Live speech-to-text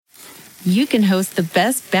you can host the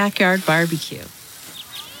best backyard barbecue.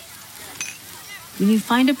 When you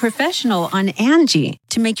find a professional on Angie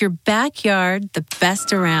to make your backyard the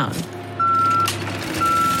best around.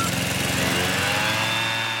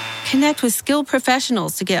 Connect with skilled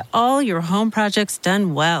professionals to get all your home projects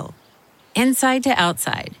done well. Inside to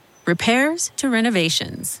outside, repairs to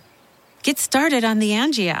renovations. Get started on the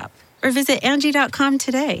Angie app or visit Angie.com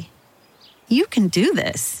today. You can do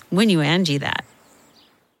this when you Angie that.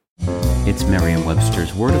 It's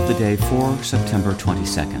Merriam-Webster's Word of the Day for September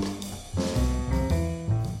 22nd.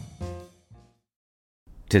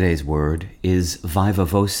 Today's word is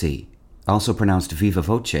vye-vuh-VOH-see, also pronounced viva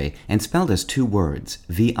voce and spelled as two words,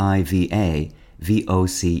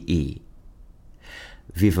 vye-vuh-VOH-see.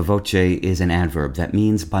 Viva voce is an adverb that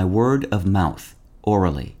means by word of mouth,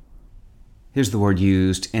 orally. Here's the word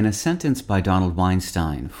used in a sentence by Donald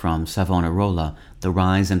Weinstein from Savonarola, The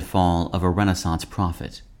Rise and Fall of a Renaissance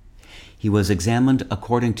Prophet. He was examined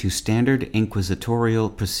according to standard inquisitorial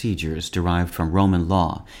procedures derived from Roman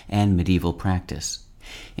law and medieval practice.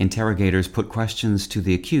 Interrogators put questions to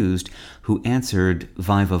the accused, who answered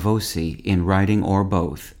vye-vuh-VOH-see in writing or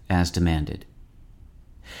both, as demanded.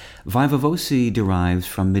 Vye-vuh-VOH-see derives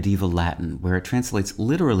from medieval Latin, where it translates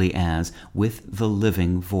literally as with the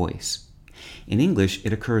living voice. In English,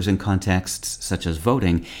 it occurs in contexts such as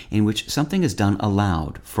voting, in which something is done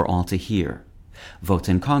aloud for all to hear. Votes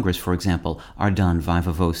in Congress, for example, are done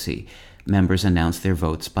vye-vuh-VOH-see. Members announce their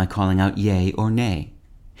votes by calling out yea or nay.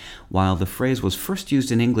 While the phrase was first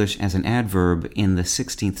used in English as an adverb in the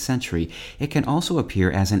 16th century, it can also appear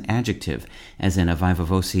as an adjective, as in a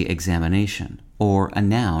vye-vuh-VOH-see examination, or a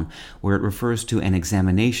noun, where it refers to an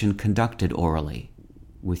examination conducted orally.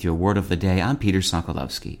 With your Word of the Day, I'm Peter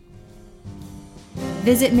Sokolowski.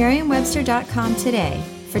 Visit Merriam-Webster.com today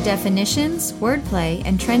for definitions, wordplay,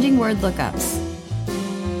 and trending word lookups.